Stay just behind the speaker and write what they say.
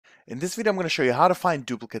In this video, I'm going to show you how to find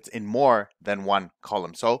duplicates in more than one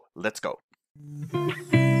column. So let's go.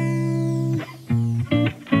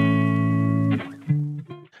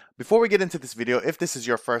 Before we get into this video, if this is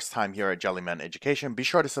your first time here at Jellyman Education, be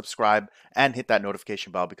sure to subscribe and hit that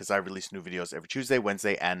notification bell because I release new videos every Tuesday,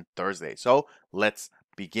 Wednesday, and Thursday. So let's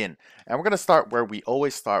begin. And we're going to start where we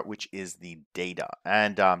always start, which is the data.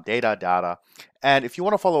 And data. And if you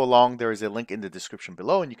want to follow along, there is a link in the description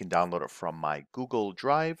below, and you can download it from my Google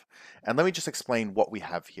Drive. And let me just explain what we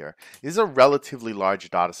have here. This is a relatively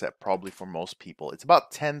large data set, probably for most people. It's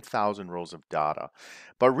about 10,000 rows of data.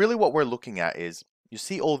 But really what we're looking at is, you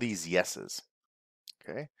see all these yeses,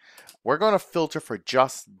 okay? We're going to filter for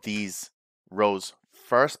just these rows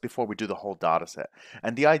first before we do the whole data set.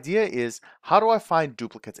 And the idea is, how do I find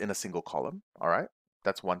duplicates in a single column? All right,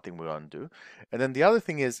 that's one thing we're going to do. And then the other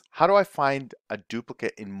thing is, how do I find a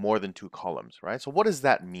duplicate in more than two columns, right? So what does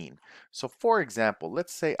that mean? So for example,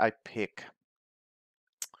 let's say I pick,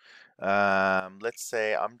 let's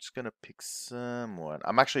say I'm just going to pick someone.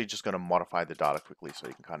 I'm actually just going to modify the data quickly so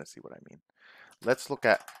you can kind of see what I mean. Let's look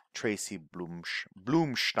at Tracy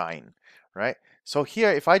Bloomstein, right? So here,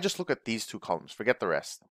 if I just look at these two columns, forget the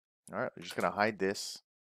rest. All right, we're just going to hide this,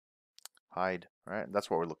 hide, right? That's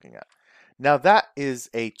what we're looking at. Now that is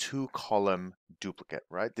a two-column duplicate,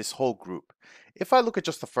 right? This whole group. If I look at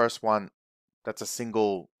just the first one, that's a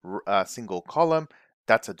single column,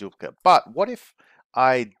 that's a duplicate. But what if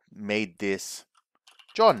I made this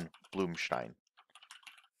John Bloomstein,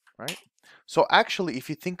 right? So actually, if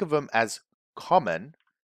you think of them as common,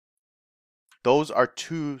 those are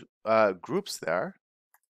two groups there,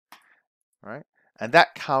 right? And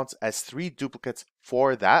that counts as three duplicates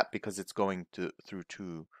for that because it's going through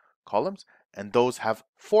two columns, and those have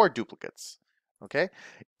four duplicates, okay?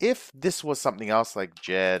 If this was something else like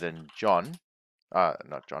Jed and John,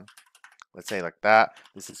 not John, let's say like that.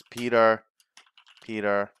 This is Peter,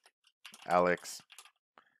 Alex,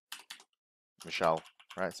 Michelle,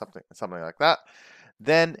 right? Something like that.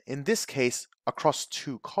 Then in this case, across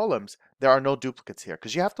two columns, there are no duplicates here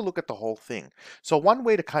because you have to look at the whole thing. So one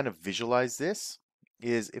way to kind of visualize this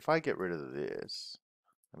is if I get rid of this,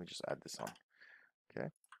 let me just add this on, okay?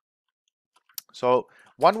 So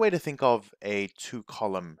one way to think of a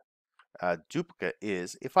two-column duplicate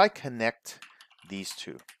is if I connect these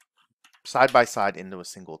two side by side into a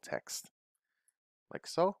single text, like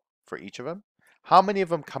so, for each of them. How many of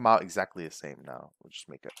them come out exactly the same now? We'll just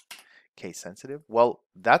make it case sensitive. Well,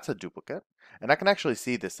 that's a duplicate. And I can actually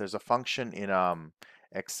see this. There's a function in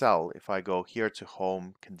Excel. If I go here to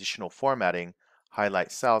home, conditional formatting,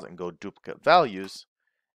 highlight cells and go duplicate values,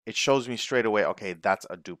 it shows me straight away, okay, that's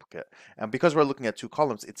a duplicate. And because we're looking at two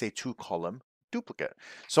columns, it's a two-column duplicate.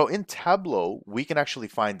 So in Tableau, we can actually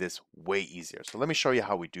find this way easier. So let me show you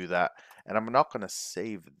how we do that. And I'm not going to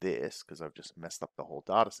save this because I've just messed up the whole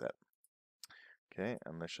data set. Okay,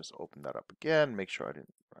 and let's just open that up again. Make sure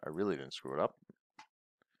I really didn't screw it up.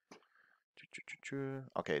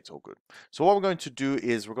 Okay, it's all good. So what we're going to do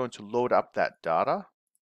is we're going to load up that data.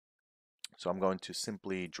 So I'm going to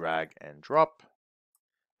simply drag and drop,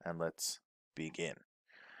 and let's begin.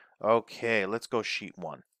 Okay, let's go sheet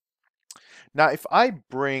one. Now, if I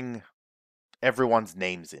bring everyone's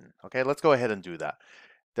names in, okay, let's go ahead and do that.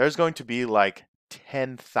 There's going to be like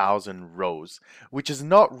 10,000 rows, which is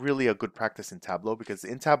not really a good practice in Tableau because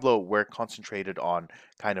in Tableau, we're concentrated on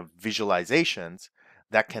kind of visualizations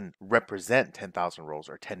that can represent 10,000 rows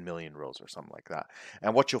or 10 million rows or something like that.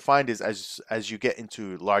 And what you'll find is as you get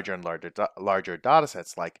into larger and larger data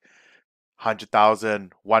sets like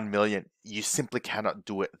 100,000, 1 million, you simply cannot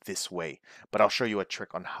do it this way. But I'll show you a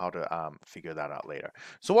trick on how to figure that out later.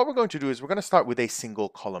 So what we're going to do is we're going to start with a single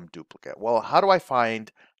column duplicate. Well, how do I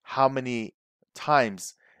find how many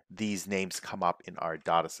times these names come up in our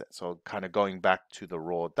data set? So kind of going back to the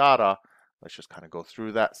raw data, let's just kind of go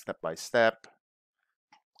through that step by step.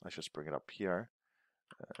 Let's just bring it up here.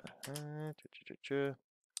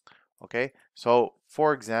 Okay, so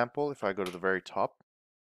for example, if I go to the very top,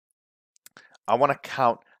 I want to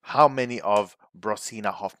count how many of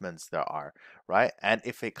Brosina Hoffmans there are, right? And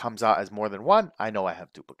if it comes out as more than one, I know I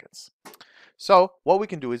have duplicates. So what we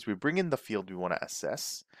can do is we bring in the field we want to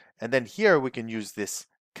assess, and then here we can use this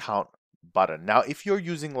count button. Now, if you're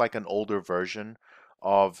using like an older version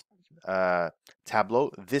of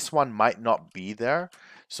Tableau, this one might not be there.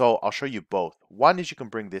 So I'll show you both. One is you can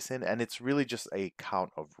bring this in, and it's really just a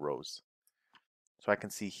count of rows. So I can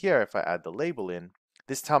see here, if I add the label in,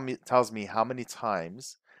 this tells me how many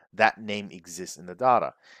times that name exists in the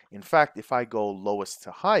data. In fact, if I go lowest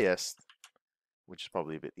to highest, which is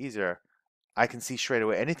probably a bit easier, I can see straight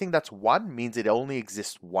away anything that's 1 means it only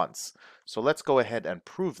exists once. So let's go ahead and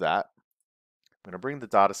prove that. I'm going to bring the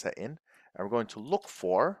data set in, and we're going to look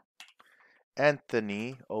for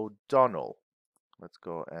Anthony O'Donnell. Let's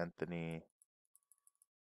go Anthony,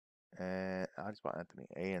 and how do you spell Anthony?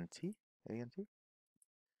 A-N-T? A-N-T?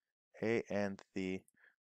 A-N-T.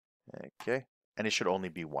 Okay. And it should only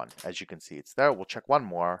be 1. As you can see, it's there. We'll check one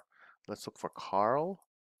more. Let's look for Carl.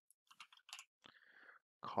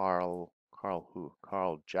 Carl who?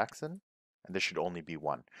 Carl Jackson. And there should only be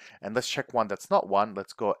 1. And let's check one that's not 1.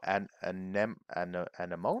 Let's go anemone.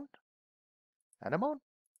 Anemone?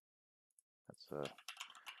 That's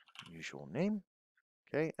a usual name.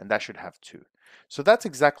 Okay, and that should have 2. So that's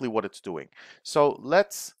exactly what it's doing. So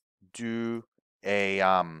let's do a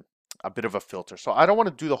bit of a filter. So I don't want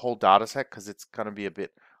to do the whole data set because it's going to be a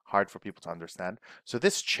bit hard for people to understand. So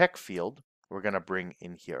this check field we're going to bring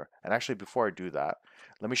in here. And actually, before I do that,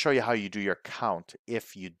 let me show you how you do your count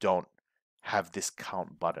if you don't have this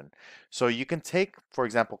count button. So you can take, for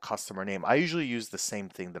example, customer name. I usually use the same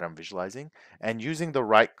thing that I'm visualizing, and using the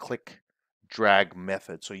right click drag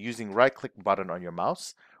method. So using right click button on your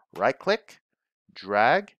mouse, right click,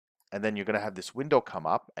 drag, and then you're going to have this window come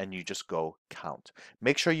up and you just go count.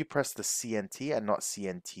 Make sure you press the CNT and not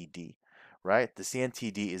CNTD, right? The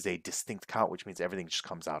CNTD is a distinct count, which means everything just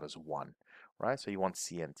comes out as 1, right? So you want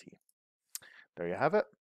CNT. There you have it.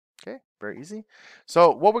 Okay, very easy.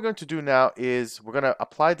 So what we're going to do now is we're going to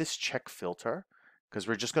apply this check filter because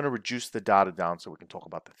we're just going to reduce the data down so we can talk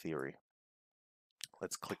about the theory.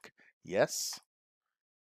 Let's click yes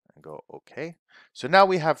and go okay. So now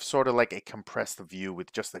we have sort of like a compressed view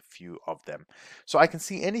with just a few of them. So I can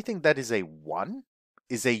see anything that is a 1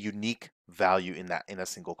 is a unique value in a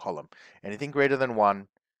single column. Anything greater than 1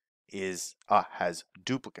 is has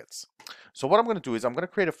duplicates. So what I'm going to do is I'm going to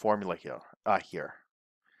create a formula here.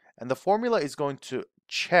 And the formula is going to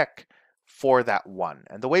check for that 1.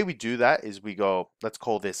 And the way we do that is we go, let's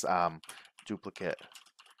call this duplicate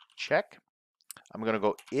check. I'm going to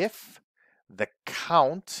go if the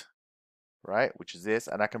count, right, which is this,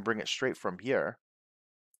 and I can bring it straight from here,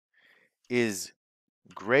 is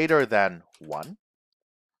greater than 1,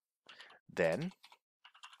 then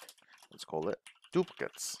let's call it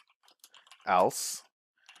duplicates, else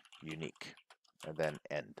unique, and then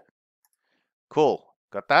end. Cool,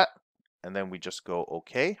 got that? And then we just go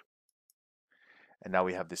okay. And now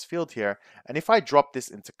we have this field here. And if I drop this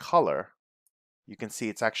into color, you can see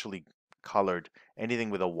it's actually colored anything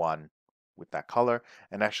with a 1 with that color.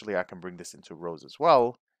 And actually I can bring this into rows as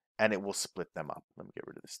well, and it will split them up. Let me get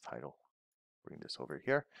rid of this title. Bring this over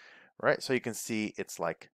here. All right, so you can see it's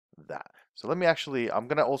like that. So let me actually, I'm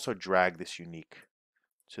gonna also drag this unique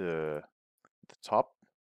to the top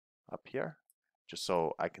up here, just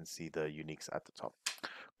so I can see the uniques at the top.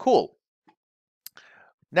 Cool.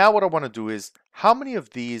 Now what I want to do is, how many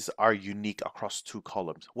of these are unique across 2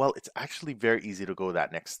 columns? Well, it's actually very easy to go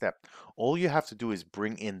that next step. All you have to do is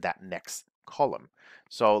bring in that next column.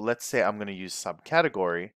 So let's say I'm going to use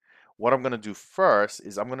subcategory. What I'm going to do first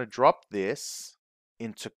is I'm going to drop this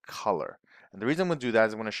into color. And the reason I'm going to do that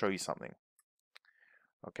is I'm going to show you something.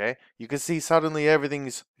 Okay, you can see suddenly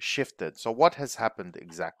everything's shifted. So what has happened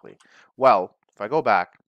exactly? Well, if I go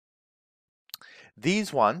back,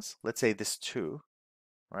 these ones, let's say this 2,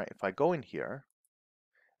 right? If I go in here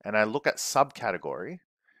and I look at subcategory,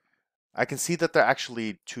 I can see that they're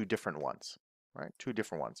actually 2 different ones, right? 2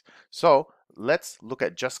 different ones. So let's look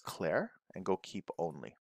at just Claire and go keep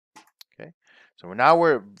only. Okay, so now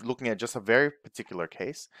we're looking at just a very particular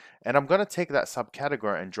case, and I'm going to take that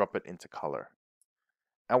subcategory and drop it into color.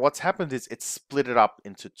 And what's happened is it's split it up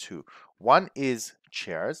into 2. One is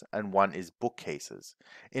chairs and one is bookcases.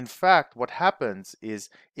 In fact, what happens is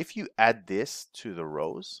if you add this to the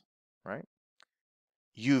rows, right,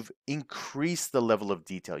 you've increased the level of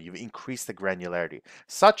detail, you've increased the granularity,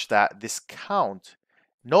 such that this count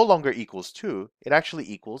no longer equals 2, it actually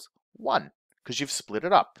equals 1, because you've split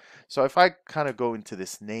it up. So if I kind of go into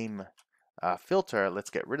this name filter, let's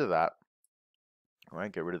get rid of that. All right,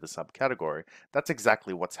 get rid of the subcategory. That's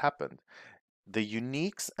exactly what's happened. The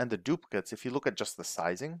uniques and the duplicates, if you look at just the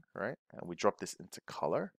sizing, right, and we drop this into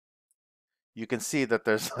color, you can see that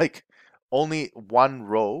there's like only one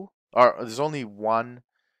row, or there's only one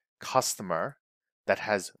customer that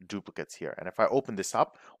has duplicates here. And if I open this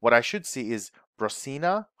up, what I should see is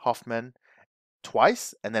Brosina Hoffman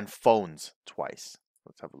twice and then phones twice.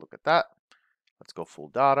 Let's have a look at that. Let's go full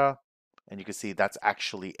data. And you can see that's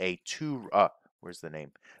actually a where's the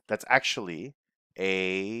name? That's actually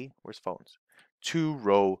a, where's phones?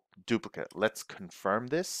 2-row duplicate. Let's confirm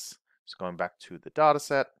this. So going back to the data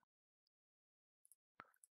set.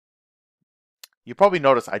 You probably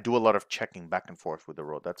notice I do a lot of checking back and forth with the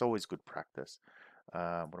row. That's always good practice.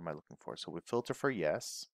 What am I looking for? So we filter for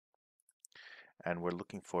yes, and we're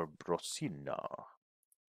looking for Brosina.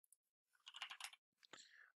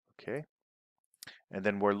 Okay, and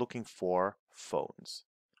then we're looking for phones.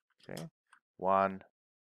 Okay, 1,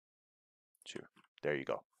 2. There you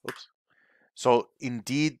go. Oops. So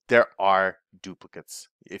indeed, there are duplicates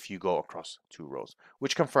if you go across 2 rows,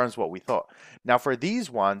 which confirms what we thought. Now for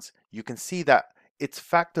these ones, you can see that it's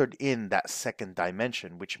factored in that second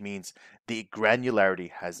dimension, which means the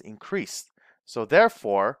granularity has increased. So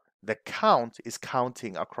therefore, the count is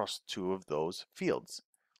counting across 2 of those fields.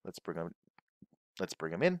 Let's bring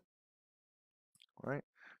them in. All right.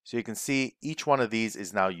 So you can see each one of these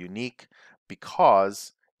is now unique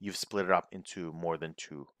because you've split it up into more than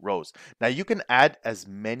 2 rows. Now you can add as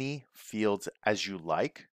many fields as you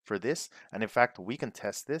like for this. And in fact, we can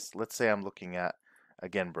test this. Let's say I'm looking at,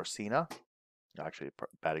 again, Brosina. Actually, a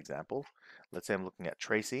bad example. Let's say I'm looking at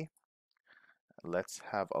Tracy. Let's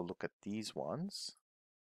have a look at these ones.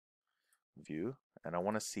 View. And I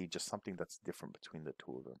want to see just something that's different between the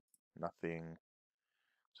 2 of them. Nothing.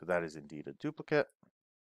 So that is indeed a duplicate.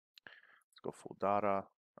 Let's go full data.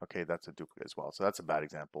 Okay, that's a duplicate as well. So that's a bad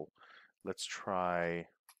example. Let's try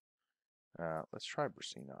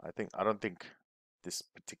Brasina. I don't think this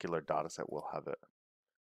particular data set will have it.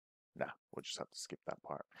 Nah, we'll just have to skip that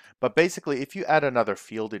part. But basically, if you add another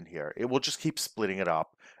field in here, it will just keep splitting it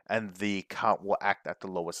up and the count will act at the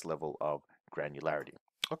lowest level of granularity.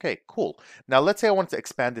 Okay, cool. Now let's say I wanted to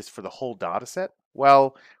expand this for the whole data set.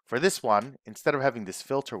 Well, for this one, instead of having this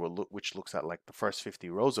filter which looks at like the first 50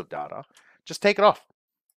 rows of data, just take it off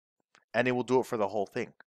and it will do it for the whole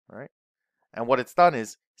thing, right? And what it's done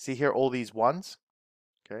is, see here all these ones,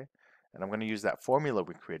 okay? And I'm going to use that formula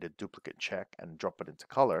we created, duplicate check, and drop it into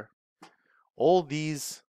color. All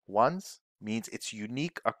these ones means it's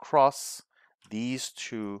unique across these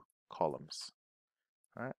 2 columns,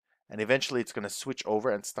 right? And eventually it's going to switch over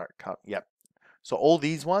and start count. Yep. So all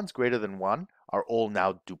these ones greater than 1 are all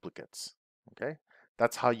now duplicates, okay?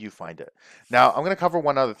 That's how you find it. Now, I'm going to cover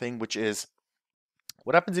one other thing, which is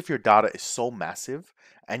what happens if your data is so massive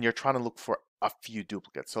and you're trying to look for a few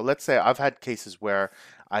duplicates. So let's say I've had cases where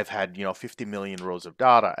I've had, 50 million rows of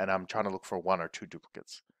data and I'm trying to look for 1 or 2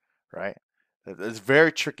 duplicates, right? It's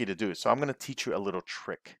very tricky to do. So I'm going to teach you a little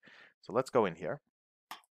trick. So let's go in here.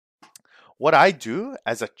 What I do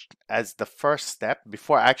as the first step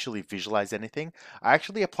before I actually visualize anything, I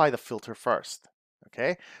actually apply the filter first.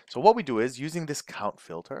 Okay? So what we do is using this count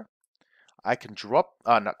filter, I can drop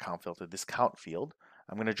not count filter, this count field.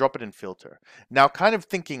 I'm going to drop it in filter. Now, kind of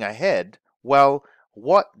thinking ahead, well,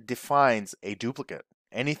 what defines a duplicate?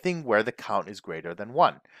 Anything where the count is greater than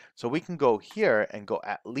 1. So we can go here and go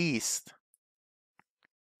at least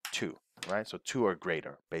 2, right? So 2 or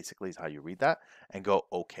greater, basically, is how you read that, and go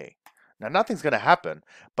OK. Now, nothing's going to happen,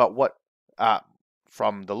 but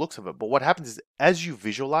from the looks of it, but what happens is as you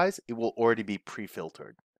visualize, it will already be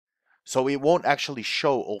pre-filtered. So it won't actually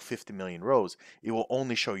show all 50 million rows. It will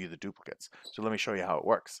only show you the duplicates. So let me show you how it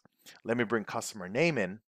works. Let me bring customer name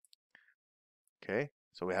in. Okay,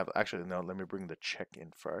 so we have, actually, no, let me bring the check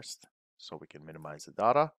in first so we can minimize the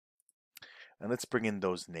data. And let's bring in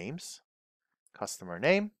those names. Customer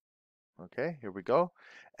name. Okay, here we go.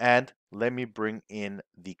 And let me bring in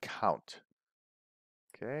the count.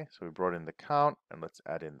 Okay, so we brought in the count and let's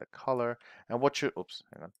add in the color. And what should, oops,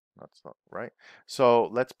 hang on, that's not right. So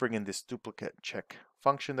let's bring in this duplicate check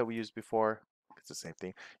function that we used before. It's the same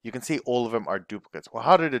thing. You can see all of them are duplicates. Well,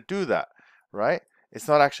 how did it do that, right? It's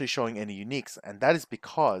not actually showing any uniques, and that is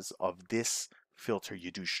because of this filter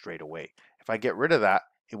you do straight away. If I get rid of that,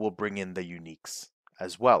 it will bring in the uniques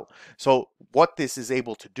as well. So what this is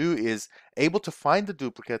able to do is able to find the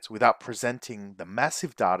duplicates without presenting the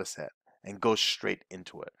massive data set and go straight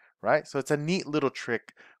into it, right? So it's a neat little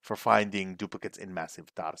trick for finding duplicates in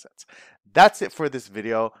massive data sets. That's it for this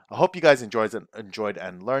video. I hope you guys enjoyed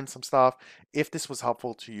and learned some stuff. If this was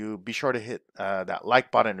helpful to you, be sure to hit that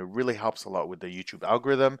like button. It really helps a lot with the YouTube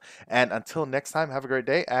algorithm. And until next time, have a great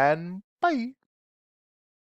day and bye.